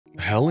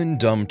Helen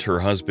dumped her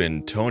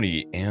husband,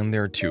 Tony, and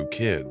their two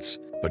kids,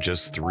 but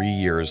just 3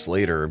 years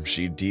later,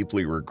 she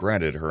deeply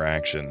regretted her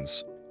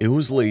actions. It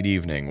was late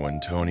evening when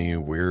Tony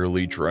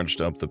wearily trudged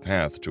up the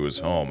path to his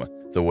home,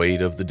 the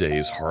weight of the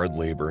day's hard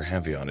labor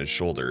heavy on his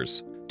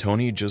shoulders.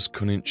 Tony just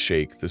couldn't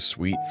shake the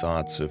sweet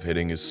thoughts of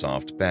hitting his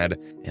soft bed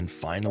and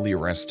finally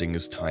resting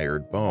his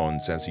tired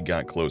bones as he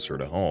got closer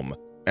to home.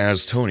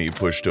 As Tony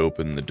pushed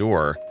open the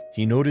door,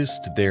 he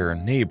noticed their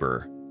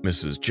neighbor,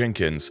 Mrs.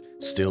 Jenkins,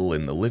 still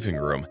in the living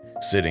room,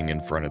 sitting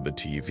in front of the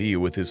TV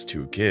with his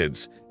two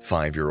kids,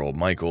 5-year-old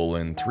Michael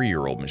and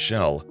 3-year-old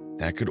Michelle.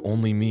 That could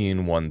only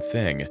mean one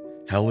thing: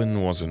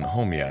 Helen wasn't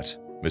home yet.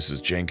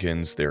 Mrs.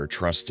 Jenkins, their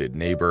trusted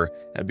neighbor,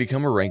 had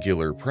become a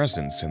regular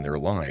presence in their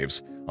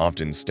lives,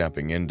 often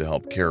stepping in to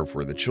help care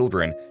for the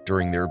children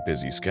during their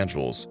busy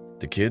schedules.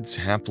 The kids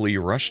happily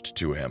rushed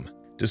to him.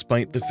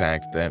 Despite the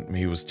fact that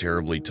he was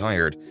terribly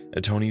tired,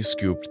 Tony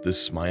scooped the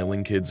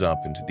smiling kids up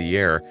into the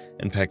air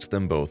and pecked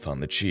them both on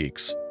the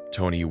cheeks.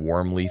 Tony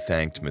warmly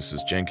thanked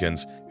Mrs.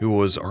 Jenkins, who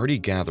was already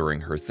gathering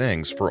her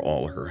things, for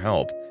all her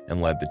help,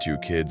 and led the two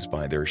kids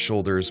by their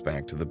shoulders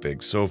back to the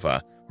big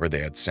sofa, where they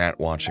had sat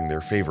watching their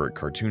favorite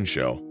cartoon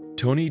show.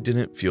 Tony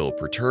didn't feel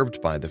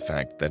perturbed by the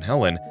fact that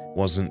Helen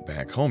wasn't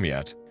back home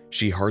yet.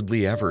 She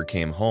hardly ever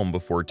came home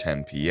before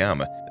 10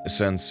 p.m.,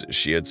 since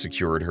she had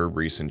secured her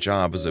recent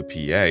job as a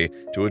PA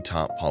to a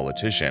top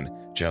politician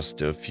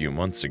just a few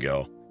months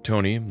ago.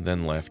 Tony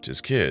then left his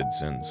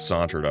kids and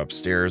sauntered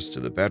upstairs to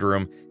the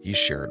bedroom he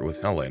shared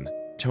with Helen.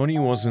 Tony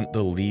wasn't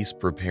the least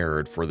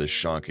prepared for the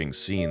shocking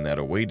scene that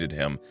awaited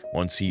him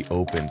once he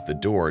opened the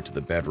door to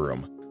the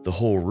bedroom. The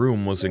whole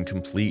room was in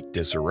complete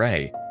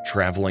disarray.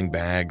 Traveling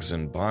bags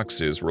and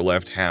boxes were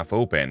left half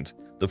opened.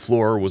 The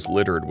floor was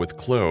littered with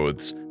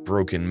clothes,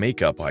 broken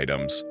makeup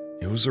items.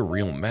 It was a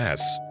real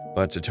mess.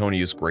 But to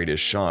Tony's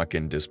greatest shock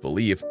and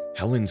disbelief,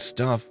 Helen's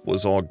stuff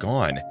was all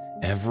gone.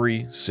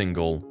 Every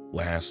single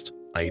last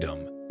item.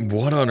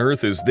 "What on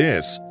earth is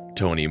this?"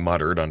 Tony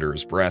muttered under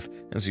his breath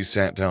as he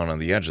sat down on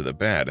the edge of the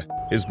bed.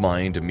 His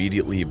mind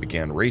immediately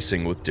began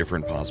racing with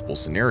different possible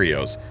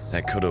scenarios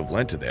that could have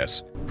led to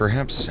this.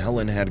 Perhaps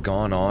Helen had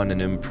gone on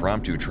an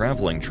impromptu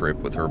traveling trip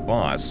with her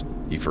boss,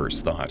 he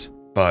first thought.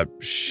 But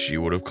she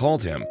would have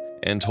called him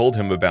and told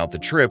him about the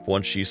trip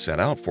once she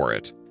set out for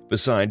it.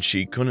 Besides,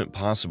 she couldn't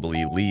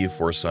possibly leave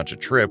for such a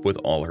trip with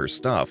all her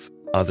stuff.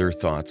 Other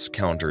thoughts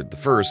countered the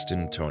first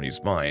in Tony's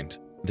mind.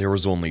 There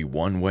was only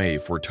one way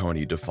for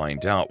Tony to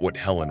find out what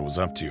Helen was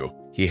up to.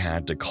 He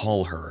had to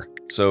call her.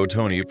 So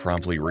Tony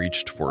promptly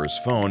reached for his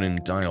phone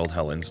and dialed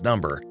Helen's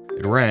number.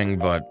 It rang,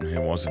 but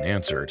it wasn't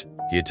answered.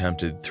 He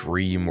attempted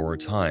 3 more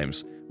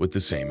times with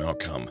the same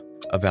outcome.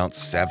 About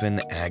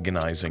 7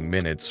 agonizing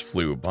minutes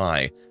flew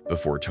by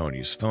before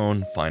Tony's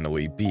phone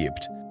finally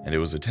beeped, and it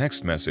was a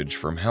text message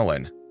from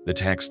Helen. The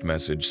text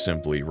message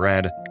simply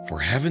read, "For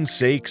heaven's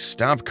sake,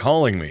 stop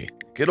calling me.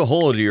 Get a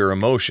hold of your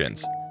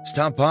emotions.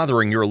 Stop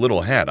bothering your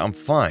little head. I'm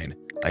fine.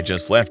 I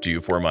just left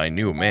you for my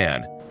new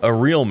man. A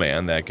real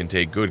man that can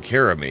take good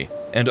care of me.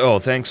 And oh,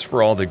 thanks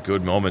for all the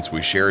good moments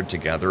we shared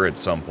together at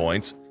some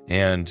points.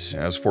 And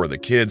as for the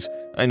kids,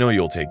 I know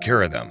you'll take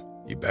care of them.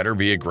 You better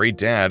be a great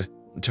dad."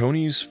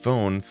 Tony's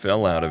phone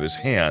fell out of his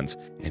hands,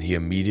 and he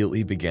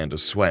immediately began to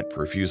sweat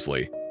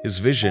profusely. His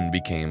vision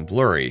became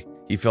blurry.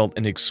 He felt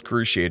an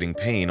excruciating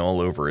pain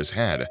all over his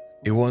head.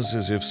 It was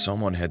as if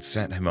someone had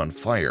set him on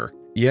fire.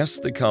 Yes,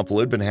 the couple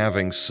had been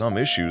having some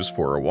issues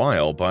for a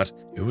while, but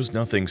it was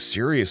nothing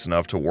serious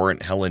enough to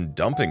warrant Helen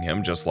dumping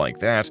him just like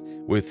that,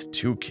 with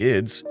 2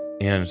 kids.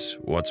 And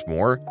what's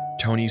more,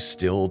 Tony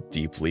still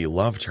deeply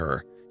loved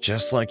her,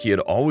 just like he had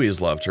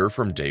always loved her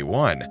from day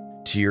one.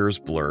 Tears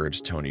blurred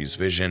Tony's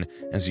vision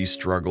as he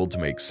struggled to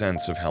make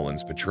sense of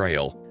Helen's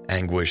betrayal.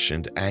 Anguish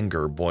and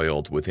anger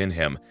boiled within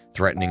him,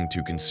 threatening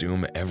to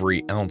consume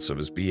every ounce of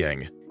his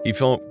being. He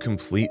felt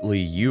completely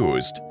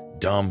used,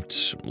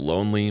 dumped,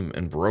 lonely,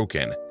 and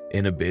broken.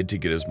 In a bid to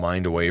get his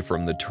mind away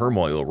from the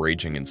turmoil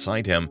raging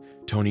inside him,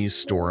 Tony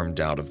stormed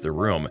out of the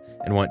room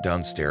and went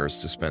downstairs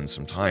to spend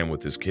some time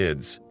with his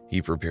kids.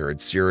 He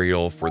prepared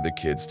cereal for the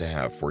kids to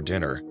have for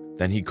dinner.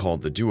 Then he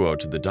called the duo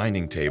to the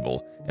dining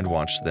table and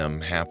watched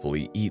them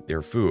happily eat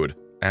their food.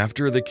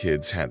 After the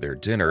kids had their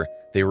dinner,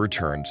 they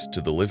returned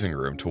to the living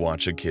room to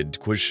watch a kid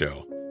quiz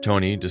show.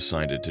 Tony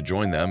decided to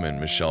join them, and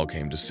Michelle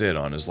came to sit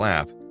on his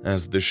lap.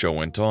 As the show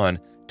went on,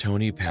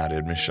 Tony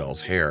patted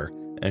Michelle's hair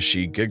as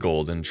she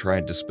giggled and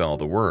tried to spell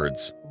the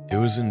words. It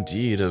was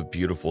indeed a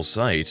beautiful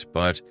sight,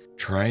 but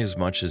try as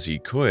much as he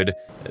could,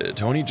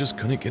 Tony just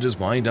couldn't get his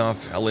mind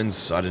off Helen's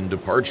sudden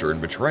departure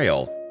and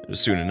betrayal.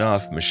 Soon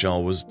enough,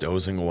 Michelle was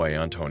dozing away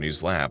on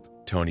Tony's lap.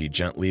 Tony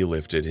gently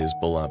lifted his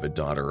beloved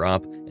daughter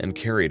up and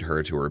carried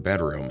her to her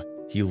bedroom.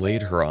 He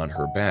laid her on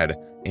her bed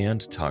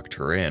and tucked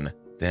her in.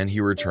 Then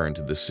he returned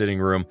to the sitting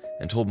room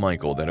and told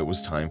Michael that it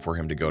was time for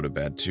him to go to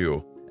bed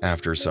too.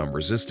 After some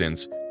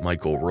resistance,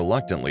 Michael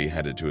reluctantly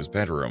headed to his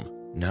bedroom.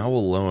 Now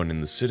alone in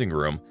the sitting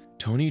room,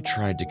 Tony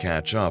tried to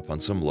catch up on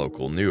some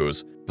local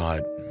news,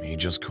 but he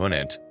just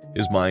couldn't.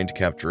 His mind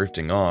kept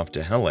drifting off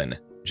to Helen.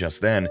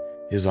 Just then,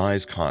 his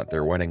eyes caught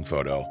their wedding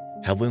photo.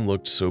 Helen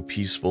looked so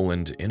peaceful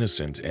and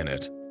innocent in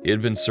it. He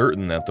had been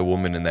certain that the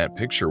woman in that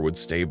picture would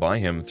stay by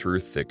him through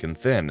thick and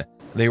thin.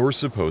 They were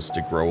supposed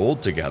to grow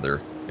old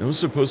together. It was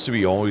supposed to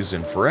be always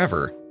and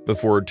forever.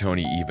 Before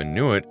Tony even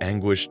knew it,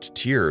 anguished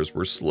tears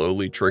were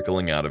slowly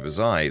trickling out of his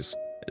eyes.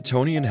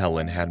 Tony and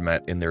Helen had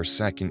met in their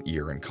second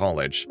year in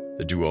college.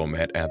 The duo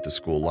met at the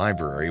school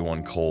library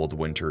one cold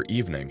winter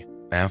evening.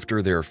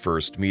 After their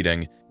first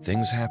meeting,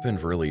 things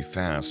happened really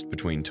fast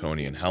between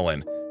Tony and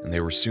Helen, and they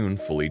were soon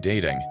fully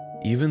dating.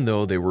 Even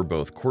though they were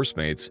both course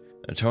mates,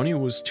 Tony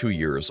was 2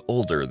 years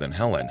older than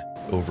Helen.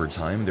 Over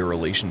time, their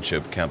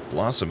relationship kept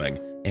blossoming,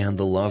 and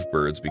the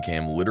lovebirds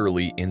became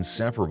literally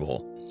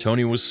inseparable.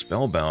 Tony was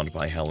spellbound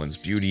by Helen's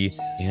beauty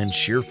and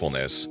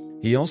cheerfulness.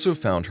 He also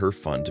found her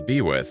fun to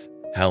be with.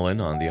 Helen,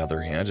 on the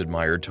other hand,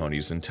 admired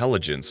Tony's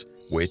intelligence,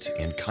 wit,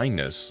 and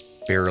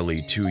kindness.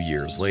 Barely 2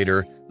 years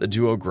later, the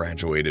duo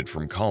graduated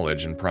from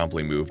college and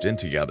promptly moved in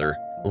together.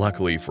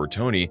 Luckily for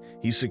Tony,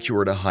 he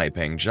secured a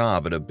high-paying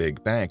job at a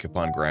big bank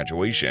upon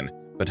graduation.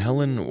 But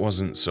Helen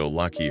wasn't so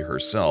lucky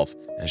herself,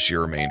 as she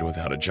remained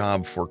without a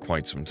job for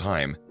quite some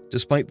time.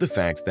 Despite the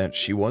fact that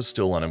she was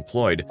still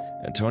unemployed,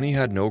 Tony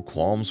had no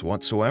qualms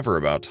whatsoever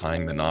about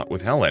tying the knot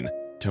with Helen.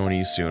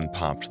 Tony soon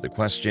popped the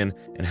question,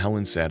 and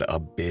Helen said a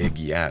big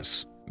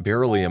yes.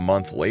 Barely a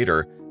month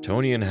later,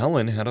 Tony and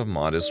Helen had a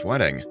modest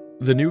wedding.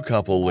 The new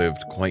couple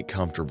lived quite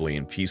comfortably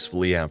and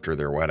peacefully after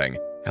their wedding.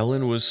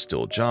 Helen was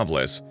still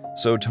jobless,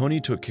 so Tony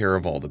took care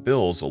of all the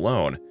bills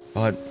alone,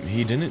 but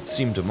he didn't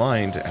seem to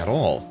mind at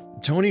all.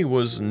 Tony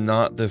was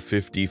not the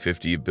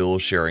 50-50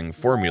 bill-sharing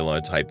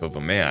formula type of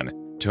a man.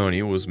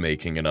 Tony was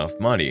making enough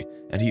money,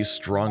 and he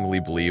strongly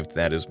believed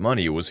that his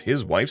money was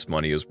his wife's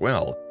money as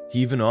well. He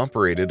even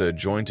operated a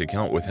joint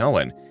account with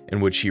Helen, in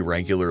which he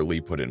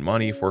regularly put in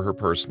money for her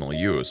personal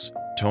use.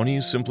 Tony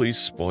simply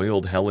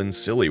spoiled Helen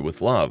silly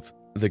with love.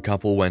 The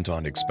couple went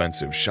on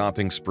expensive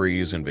shopping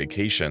sprees and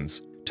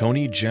vacations.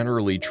 Tony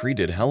generally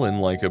treated Helen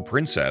like a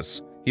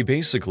princess. He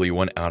basically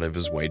went out of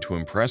his way to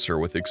impress her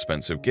with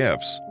expensive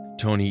gifts.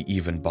 Tony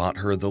even bought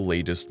her the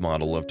latest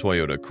model of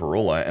Toyota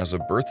Corolla as a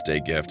birthday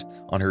gift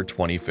on her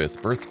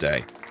 25th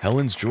birthday.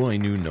 Helen's joy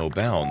knew no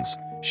bounds.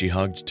 She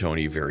hugged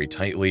Tony very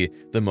tightly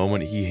the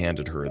moment he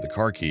handed her the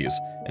car keys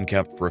and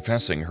kept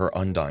professing her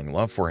undying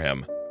love for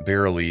him.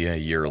 Barely a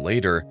year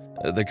later,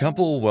 the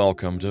couple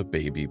welcomed a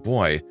baby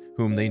boy,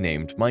 whom they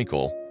named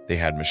Michael. They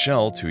had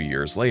Michelle 2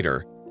 years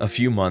later. A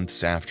few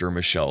months after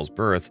Michelle's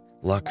birth,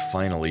 luck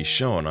finally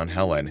shone on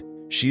Helen.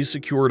 She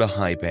secured a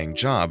high-paying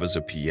job as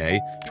a PA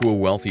to a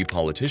wealthy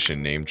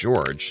politician named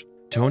George.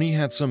 Tony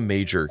had some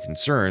major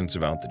concerns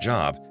about the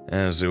job,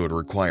 as it would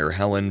require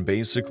Helen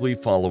basically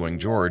following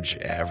George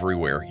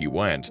everywhere he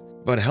went.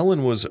 But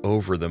Helen was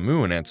over the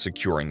moon at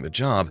securing the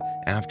job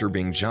after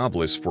being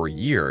jobless for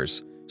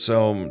years,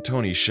 so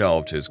Tony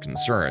shelved his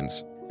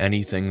concerns.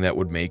 Anything that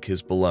would make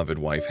his beloved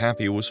wife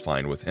happy was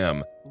fine with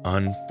him.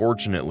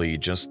 Unfortunately,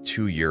 just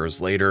 2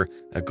 years later,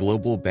 a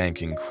global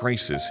banking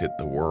crisis hit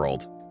the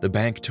world. The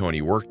bank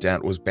Tony worked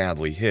at was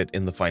badly hit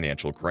in the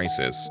financial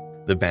crisis.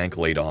 The bank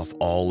laid off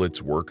all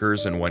its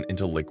workers and went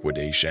into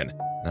liquidation.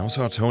 That was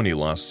how Tony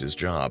lost his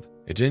job.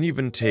 It didn't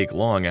even take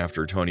long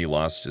after Tony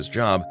lost his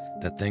job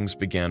that things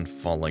began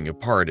falling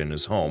apart in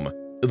his home.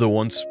 The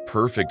once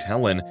perfect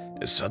Helen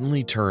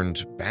suddenly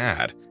turned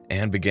bad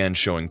and began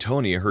showing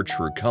Tony her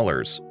true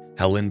colors.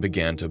 Helen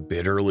began to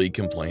bitterly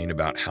complain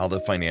about how the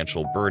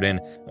financial burden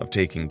of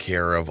taking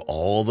care of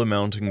all the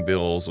mounting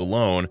bills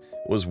alone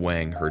was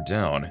weighing her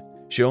down.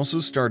 She also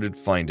started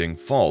finding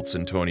faults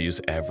in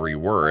Tony's every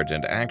word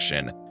and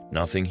action.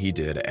 Nothing he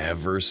did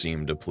ever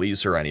seemed to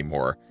please her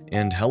anymore,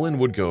 and Helen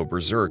would go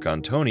berserk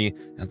on Tony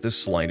at the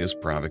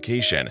slightest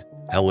provocation.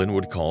 Helen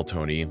would call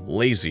Tony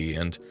lazy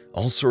and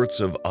all sorts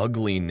of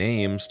ugly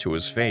names to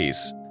his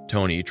face.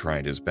 Tony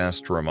tried his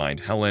best to remind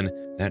Helen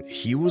that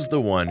he was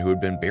the one who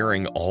had been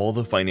bearing all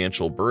the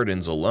financial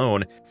burdens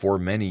alone for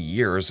many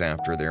years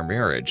after their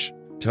marriage.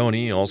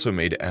 Tony also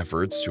made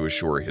efforts to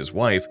assure his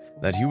wife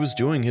that he was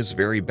doing his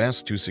very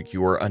best to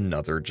secure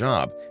another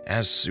job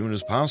as soon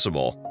as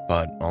possible,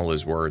 but all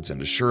his words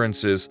and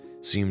assurances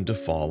seemed to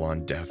fall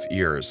on deaf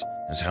ears,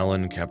 as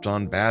Helen kept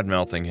on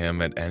bad-mouthing him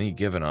at any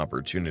given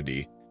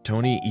opportunity.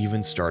 Tony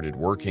even started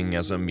working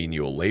as a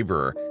menial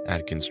laborer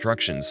at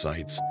construction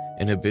sites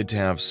in a bid to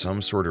have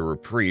some sort of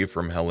reprieve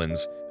from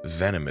Helen's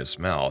venomous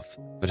mouth.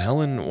 But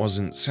Helen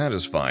wasn't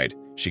satisfied.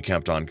 She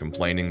kept on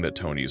complaining that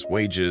Tony's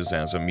wages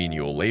as a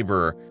menial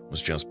laborer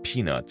was just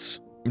peanuts.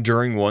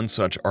 During one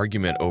such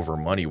argument over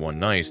money one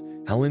night,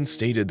 Helen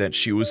stated that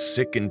she was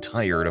sick and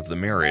tired of the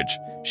marriage.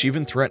 She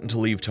even threatened to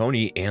leave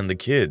Tony and the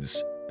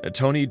kids.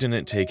 Tony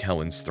didn't take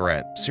Helen's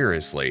threat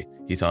seriously.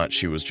 He thought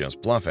she was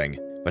just bluffing.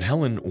 But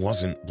Helen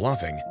wasn't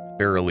bluffing.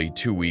 Barely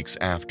 2 weeks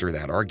after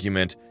that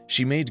argument,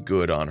 she made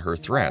good on her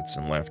threats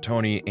and left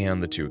Tony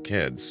and the 2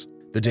 kids.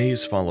 The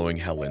days following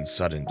Helen's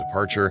sudden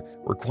departure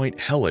were quite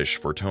hellish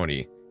for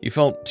Tony. He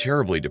felt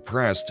terribly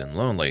depressed and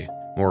lonely.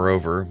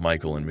 Moreover,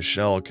 Michael and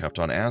Michelle kept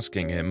on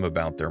asking him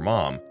about their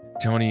mom.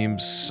 Tony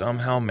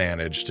somehow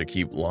managed to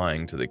keep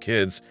lying to the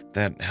kids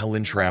that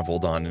Helen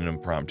traveled on an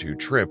impromptu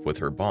trip with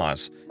her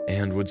boss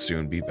and would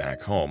soon be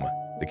back home.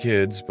 The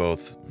kids,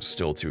 both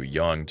still too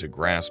young to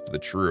grasp the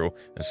true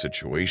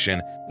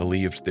situation,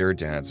 believed their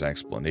dad's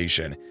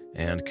explanation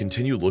and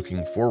continued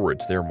looking forward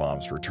to their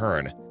mom's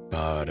return.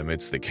 But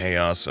amidst the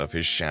chaos of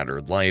his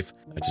shattered life,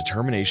 a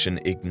determination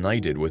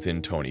ignited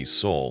within Tony's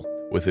soul.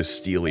 With a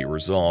steely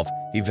resolve,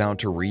 he vowed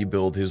to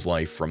rebuild his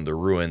life from the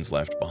ruins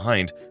left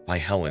behind by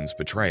Helen's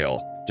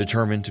betrayal.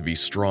 Determined to be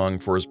strong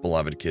for his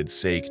beloved kids'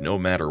 sake no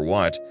matter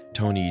what,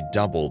 Tony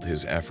doubled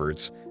his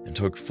efforts and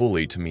took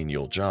fully to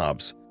menial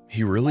jobs.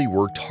 He really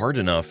worked hard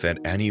enough at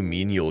any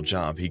menial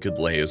job he could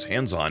lay his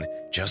hands on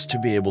just to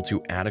be able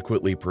to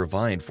adequately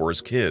provide for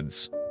his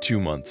kids. 2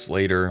 months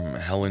later,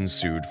 Helen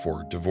sued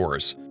for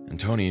divorce, and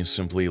Tony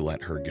simply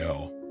let her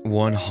go.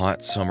 One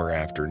hot summer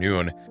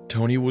afternoon,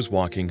 Tony was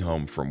walking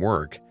home from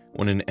work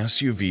when an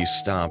SUV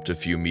stopped a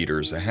few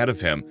meters ahead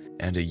of him,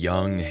 and a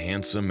young,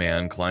 handsome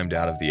man climbed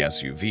out of the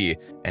SUV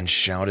and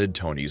shouted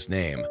Tony's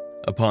name.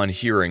 Upon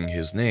hearing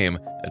his name,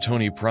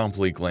 Tony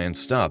promptly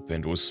glanced up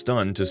and was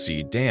stunned to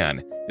see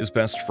Dan, his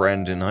best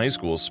friend in high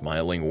school,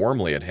 smiling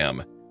warmly at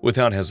him.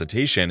 Without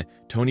hesitation,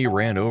 Tony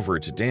ran over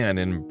to Dan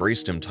and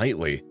embraced him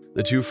tightly.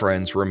 The two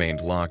friends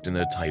remained locked in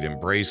a tight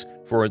embrace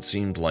for what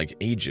seemed like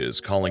ages,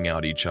 calling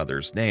out each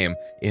other's name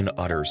in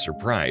utter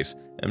surprise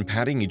and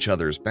patting each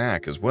other's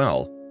back as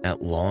well.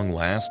 At long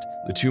last,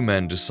 the two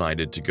men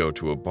decided to go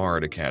to a bar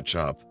to catch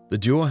up. The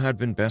duo had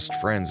been best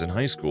friends in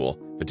high school,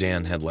 but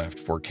Dan had left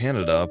for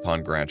Canada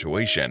upon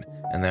graduation,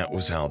 and that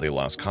was how they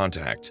lost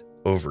contact.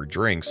 Over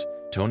drinks,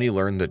 Tony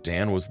learned that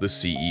Dan was the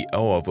CEO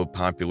of a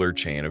popular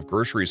chain of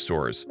grocery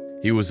stores.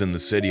 He was in the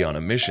city on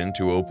a mission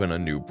to open a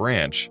new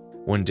branch.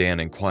 When Dan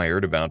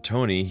inquired about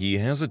Tony, he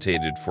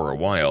hesitated for a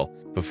while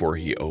before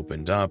he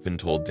opened up and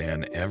told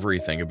Dan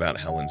everything about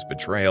Helen's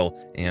betrayal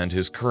and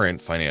his current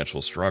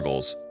financial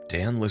struggles.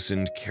 Dan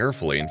listened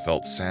carefully and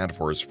felt sad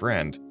for his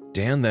friend.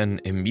 Dan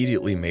then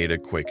immediately made a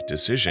quick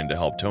decision to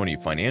help Tony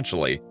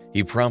financially.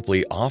 He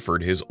promptly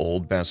offered his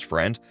old best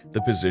friend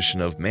the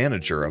position of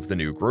manager of the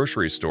new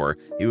grocery store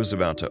he was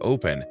about to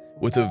open,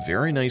 with a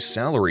very nice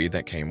salary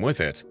that came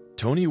with it.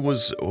 Tony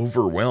was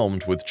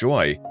overwhelmed with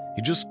joy.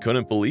 He just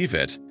couldn't believe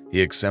it.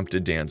 He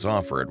accepted Dan's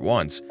offer at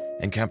once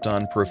and kept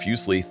on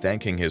profusely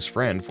thanking his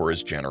friend for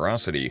his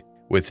generosity.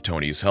 With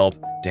Tony's help,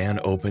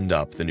 Dan opened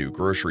up the new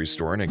grocery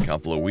store in a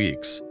couple of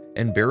weeks.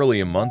 And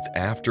barely a month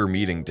after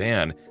meeting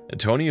Dan,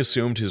 Tony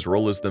assumed his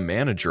role as the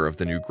manager of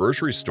the new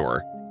grocery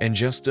store. In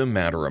just a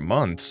matter of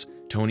months,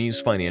 Tony's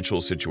financial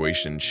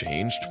situation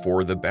changed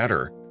for the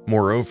better.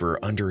 Moreover,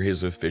 under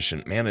his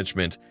efficient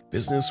management,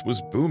 business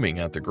was booming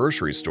at the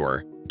grocery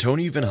store.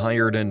 Tony even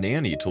hired a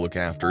nanny to look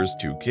after his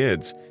two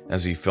kids,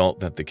 as he felt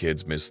that the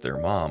kids missed their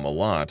mom a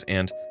lot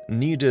and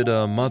needed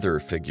a mother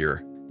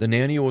figure. The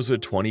nanny was a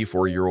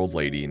 24-year-old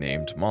lady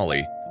named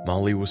Molly.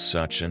 Molly was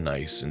such a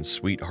nice and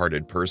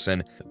sweet-hearted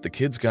person that the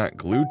kids got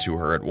glued to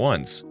her at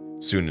once.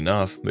 Soon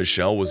enough,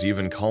 Michelle was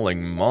even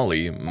calling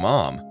Molly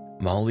Mom.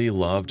 Molly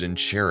loved and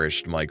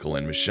cherished Michael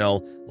and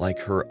Michelle like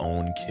her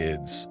own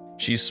kids.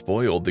 She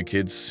spoiled the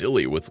kids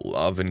silly with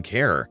love and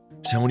care.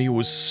 Tony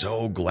was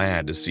so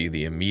glad to see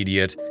the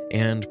immediate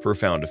and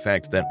profound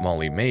effect that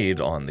Molly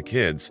made on the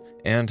kids,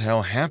 and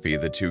how happy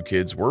the two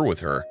kids were with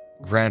her.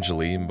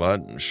 Gradually,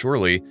 but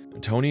surely,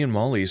 Tony and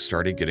Molly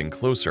started getting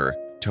closer.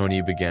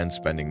 Tony began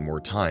spending more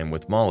time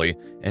with Molly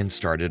and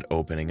started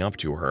opening up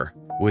to her.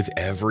 With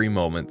every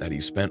moment that he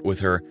spent with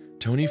her,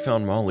 Tony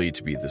found Molly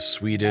to be the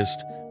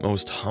sweetest,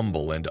 most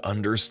humble and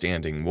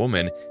understanding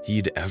woman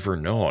he'd ever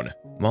known.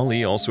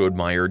 Molly also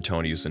admired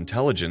Tony's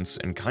intelligence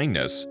and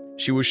kindness.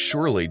 She was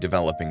surely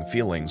developing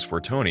feelings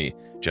for Tony,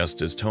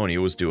 just as Tony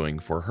was doing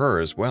for her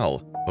as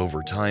well.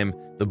 Over time,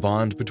 the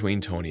bond between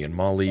Tony and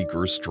Molly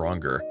grew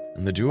stronger,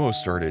 and the duo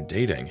started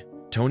dating.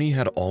 Tony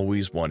had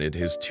always wanted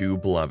his two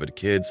beloved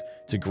kids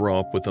to grow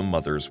up with a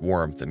mother's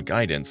warmth and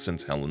guidance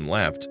since Helen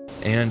left,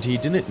 and he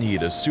didn't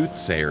need a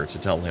soothsayer to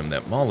tell him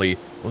that Molly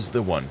was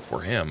the one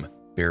for him.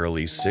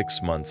 Barely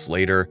 6 months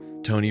later,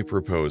 Tony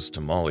proposed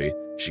to Molly.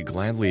 She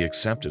gladly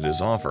accepted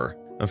his offer.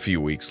 A few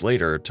weeks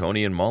later,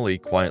 Tony and Molly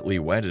quietly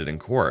wedded in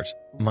court.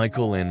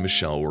 Michael and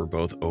Michelle were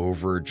both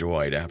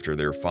overjoyed after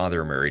their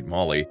father married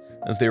Molly,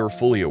 as they were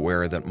fully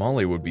aware that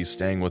Molly would be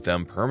staying with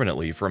them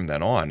permanently from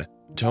then on.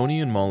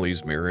 Tony and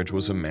Molly's marriage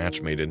was a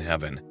match made in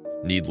heaven.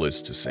 Needless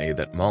to say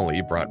that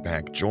Molly brought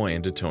back joy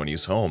into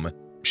Tony's home.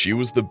 She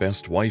was the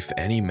best wife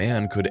any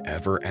man could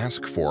ever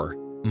ask for.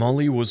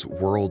 Molly was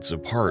worlds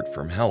apart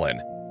from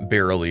Helen.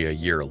 Barely a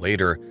year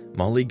later,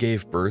 Molly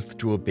gave birth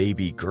to a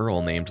baby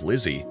girl named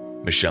Lizzie.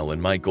 Michelle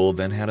and Michael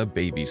then had a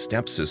baby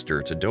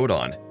stepsister to dote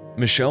on.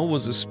 Michelle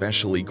was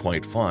especially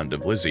quite fond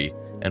of Lizzie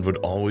and would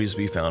always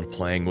be found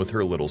playing with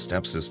her little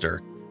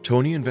stepsister.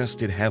 Tony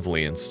invested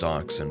heavily in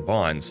stocks and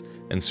bonds,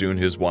 and soon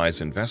his wise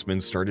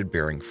investments started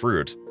bearing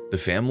fruit. The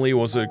family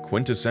was a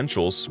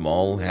quintessential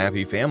small,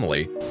 happy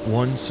family.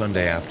 One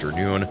Sunday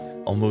afternoon,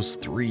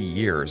 Almost 3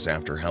 years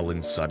after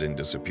Helen's sudden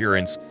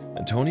disappearance,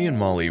 Tony and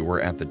Molly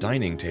were at the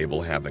dining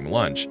table having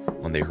lunch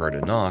when they heard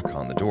a knock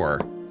on the door.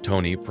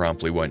 Tony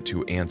promptly went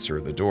to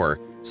answer the door,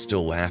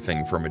 still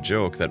laughing from a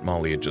joke that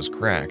Molly had just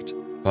cracked.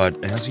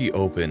 But as he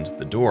opened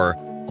the door,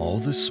 all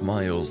the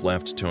smiles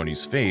left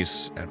Tony's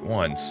face at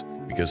once,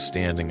 because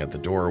standing at the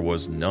door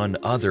was none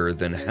other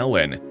than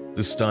Helen.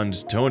 The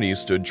stunned Tony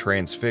stood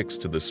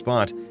transfixed to the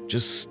spot,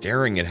 just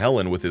staring at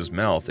Helen with his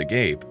mouth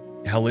agape.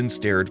 Helen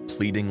stared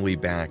pleadingly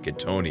back at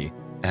Tony.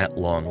 At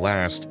long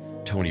last,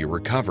 Tony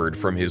recovered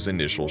from his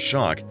initial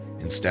shock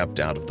and stepped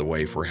out of the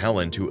way for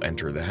Helen to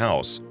enter the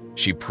house.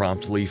 She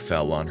promptly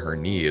fell on her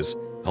knees,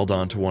 held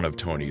onto one of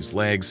Tony's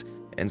legs,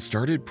 and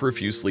started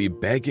profusely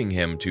begging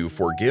him to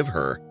forgive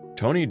her.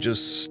 Tony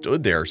just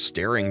stood there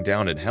staring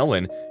down at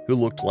Helen, who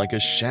looked like a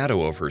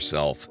shadow of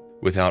herself,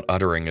 without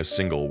uttering a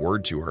single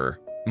word to her.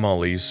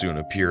 Molly soon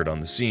appeared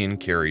on the scene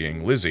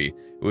carrying Lizzie,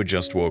 who had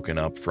just woken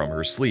up from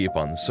her sleep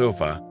on the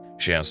sofa.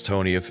 She asked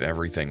Tony if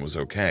everything was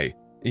okay.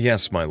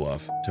 "Yes, my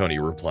love," Tony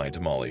replied to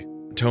Molly.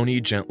 Tony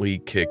gently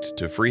kicked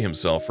to free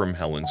himself from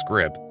Helen's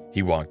grip.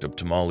 He walked up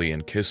to Molly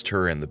and kissed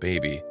her and the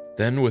baby.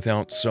 Then,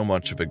 without so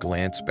much of a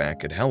glance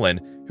back at Helen,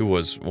 who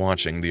was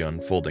watching the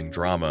unfolding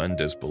drama in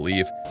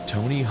disbelief,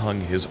 Tony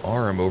hung his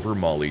arm over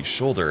Molly's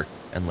shoulder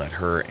and led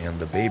her and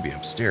the baby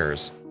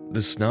upstairs.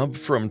 The snub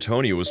from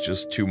Tony was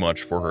just too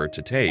much for her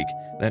to take,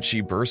 that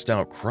she burst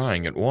out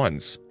crying at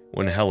once.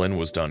 When Helen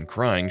was done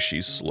crying,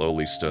 she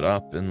slowly stood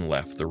up and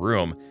left the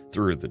room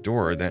through the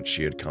door that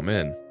she had come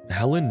in.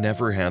 Helen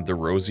never had the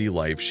rosy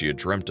life she had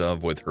dreamt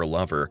of with her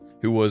lover,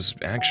 who was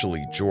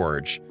actually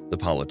George, the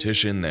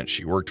politician that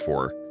she worked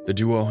for. The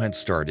duo had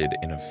started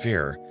an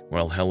affair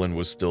while Helen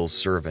was still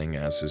serving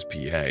as his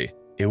PA.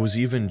 It was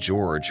even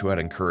George who had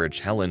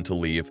encouraged Helen to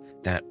leave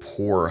that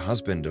poor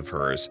husband of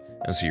hers,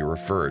 as he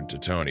referred to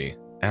Tony.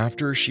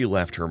 After she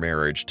left her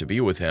marriage to be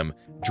with him,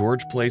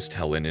 George placed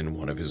Helen in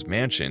one of his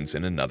mansions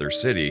in another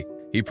city.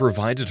 He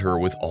provided her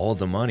with all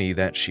the money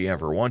that she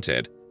ever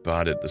wanted,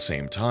 but at the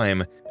same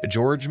time,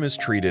 George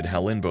mistreated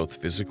Helen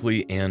both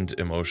physically and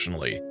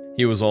emotionally.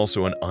 He was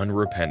also an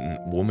unrepentant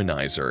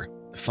womanizer.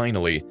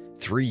 Finally,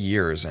 3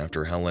 years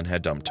after Helen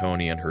had dumped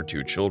Tony and her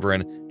 2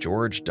 children,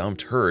 George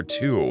dumped her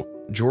too.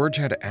 George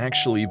had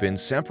actually been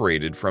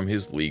separated from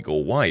his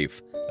legal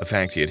wife, a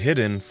fact he had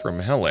hidden from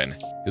Helen.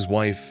 His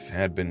wife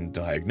had been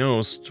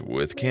diagnosed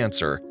with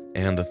cancer,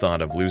 and the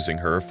thought of losing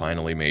her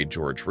finally made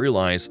George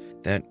realize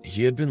that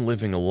he had been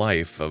living a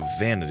life of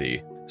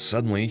vanity.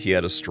 Suddenly, he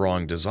had a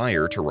strong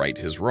desire to right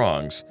his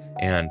wrongs,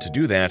 and to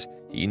do that,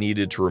 he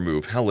needed to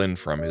remove Helen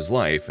from his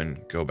life and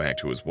go back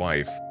to his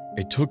wife.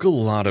 It took a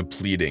lot of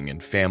pleading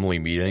and family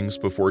meetings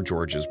before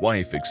George's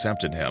wife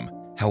accepted him.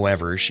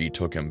 However, she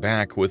took him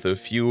back with a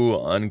few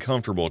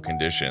uncomfortable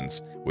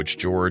conditions, which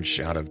George,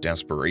 out of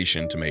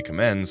desperation to make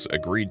amends,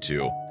 agreed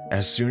to.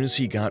 As soon as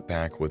he got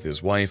back with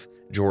his wife,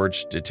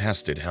 George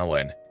detested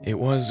Helen. It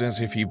was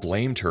as if he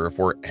blamed her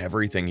for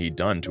everything he'd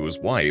done to his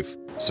wife.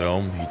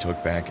 So he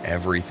took back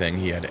everything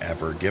he had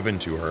ever given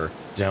to her,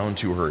 down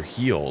to her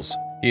heels.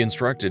 He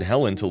instructed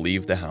Helen to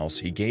leave the house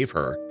he gave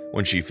her.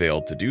 When she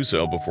failed to do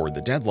so before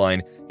the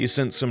deadline, he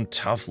sent some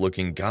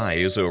tough-looking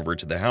guys over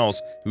to the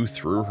house who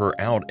threw her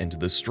out into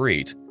the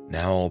street.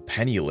 Now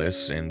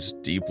penniless and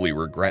deeply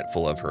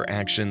regretful of her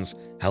actions,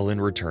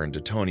 Helen returned to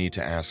Tony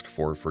to ask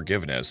for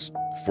forgiveness.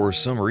 For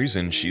some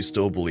reason, she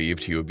still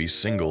believed he would be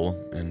single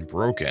and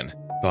broken,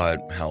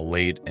 but how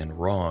late and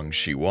wrong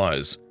she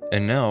was.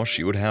 And now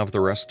she would have the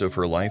rest of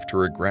her life to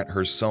regret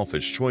her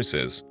selfish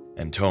choices.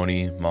 And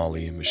Tony,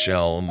 Molly,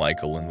 Michelle,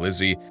 Michael, and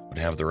Lizzie would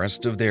have the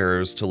rest of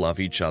theirs to love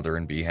each other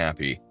and be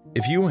happy.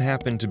 If you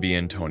happened to be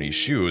in Tony's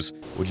shoes,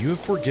 would you have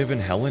forgiven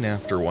Helen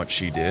after what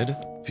she did?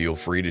 Feel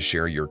free to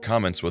share your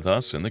comments with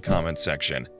us in the comments section.